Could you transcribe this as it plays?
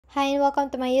Hi and welcome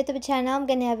to my YouTube channel. I'm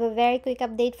gonna have a very quick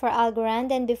update for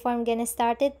Algorand, and before I'm gonna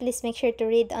start it, please make sure to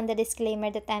read on the disclaimer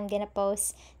that I'm gonna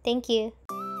post. Thank you.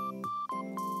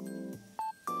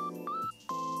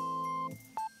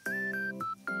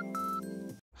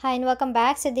 Hi and welcome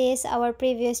back. So this is our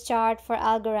previous chart for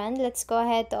Algorand. Let's go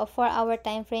ahead to a 4-hour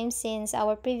time frame since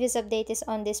our previous update is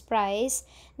on this price.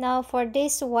 Now for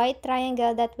this white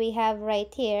triangle that we have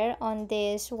right here on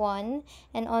this one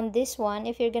and on this one,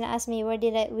 if you're gonna ask me where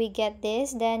did we get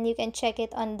this, then you can check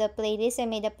it on the playlist. I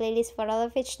made a playlist for all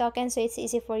of each token, so it's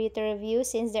easy for you to review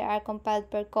since they are compiled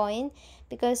per coin.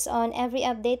 Because on every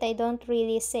update I don't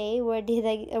really say where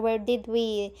did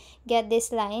we get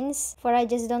these lines, for I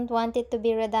just don't want it to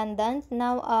be redundant.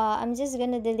 Now I'm just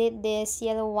gonna delete these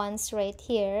yellow ones right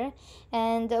here,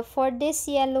 and for this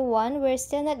yellow one we're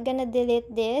still not gonna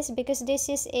delete this because this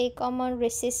is a common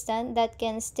resistance that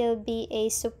can still be a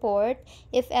support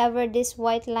if ever this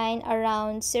white line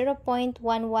around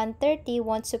 0.1130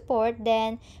 won't support.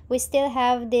 Then we still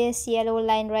have this yellow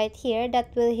line right here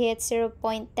that will hit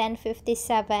 0.1057.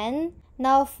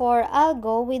 Now for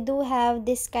Algo, we do have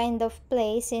this kind of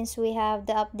play since we have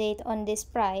the update on this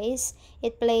price.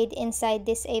 It played inside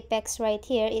this apex right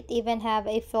here. It even have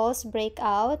a false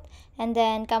breakout and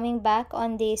then coming back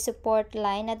on the support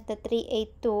line at the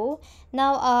 382.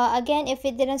 Now again, if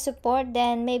it didn't support,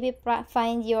 then maybe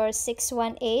find your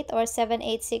 618 or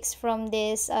 786 from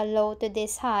this low to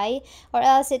this high, or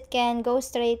else it can go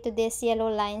straight to these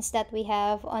yellow lines that we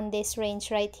have on this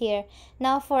range right here.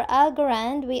 Now for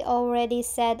Algorand, we already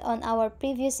said on our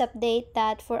previous update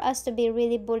that for us to be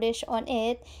really bullish on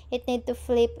it, it needs to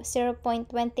flip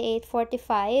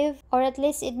 0.2845, or at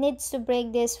least it needs to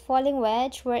break this falling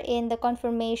wedge wherein the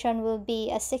confirmation will be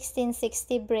a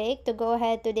 1660 break to go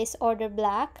ahead to this order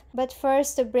block. But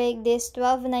first, to break this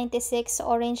 1296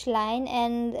 orange line,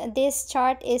 and this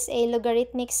chart is a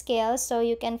logarithmic scale, so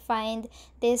you can find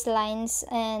these lines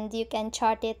and you can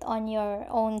chart it on your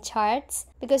own charts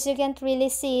because you can't really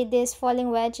see this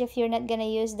falling wedge if you're not gonna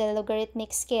use the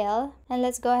logarithmic scale. And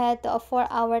let's go ahead to a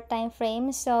 4-hour time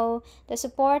frame. So the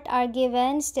support are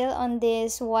given still on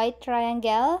this white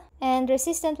triangle, and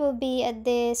resistance will be at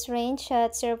this range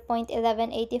at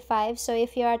 0.1185. so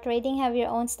if you are trading, have your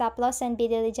own stop loss and be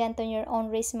diligent on your own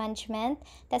risk management.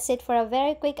 That's it for a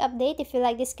very quick update. If you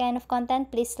like this kind of content,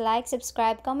 please like,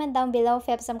 subscribe, comment down below if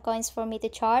you have some coins for me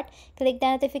to chart. Click the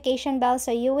notification bell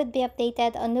so you would be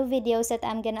updated on new videos that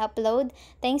I'm gonna upload.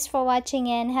 Thanks for watching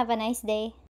and have a nice day.